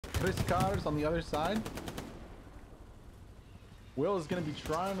Chris Cars on the other side. Will is going to be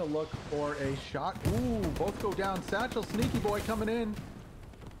trying to look for a shot. Ooh, both go down. Satchel, sneaky boy coming in.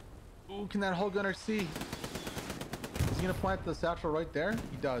 Ooh, can that hull gunner see? Is he going to plant the Satchel right there?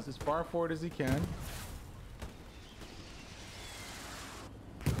 He does, as far forward as he can.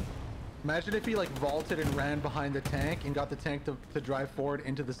 Imagine if he like vaulted and ran behind the tank and got the tank to drive forward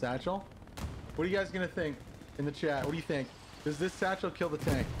into the Satchel. What are you guys going to think in the chat? What do you think? Does this Satchel kill the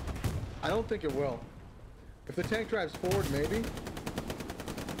tank? I don't think it will. If the tank drives forward, maybe.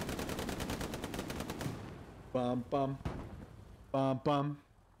 Bum bum. Bum bum.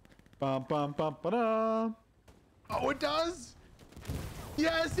 Bum bum bum ba-da. Oh, it does!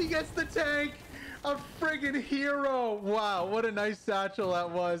 Yes, he gets the tank! A friggin' hero! Wow, what a nice Satchel that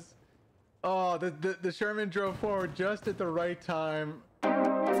was. Oh, the Sherman drove forward just at the right time.